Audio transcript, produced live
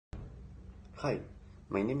Hi,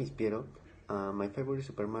 my name is Piero. My favorite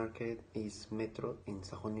supermarket is Metro in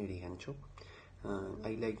Sajón Urigancho.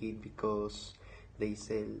 I like it because they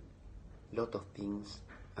sell lot of things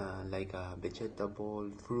like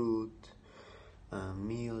vegetable, fruit,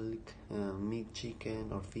 milk, meat,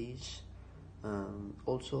 chicken or fish.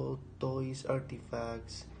 Also toys,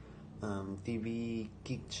 artifacts, TV,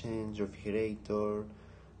 kitchen, refrigerator,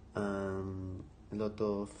 lot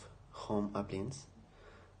of home appliances.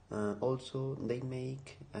 Also, they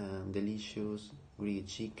make delicious grilled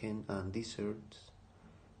chicken and desserts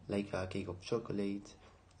like a cake of chocolate,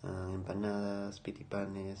 empanadas,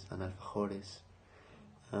 pitipanes, and alfajores.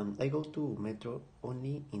 I go to Metro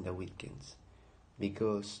only in the weekends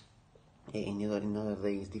because in other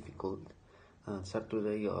days difficult,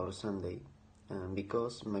 Saturday or Sunday,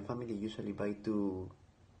 because my family usually buy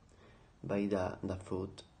the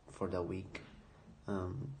food for the week.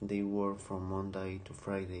 They work from Monday to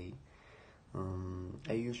Friday.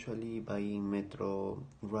 I usually buy in Metro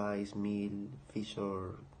rice, meal, fish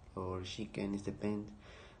or chicken, it depends.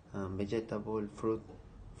 Vegetable,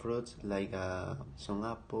 fruits like some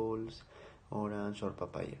apples, orange or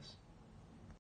papayas.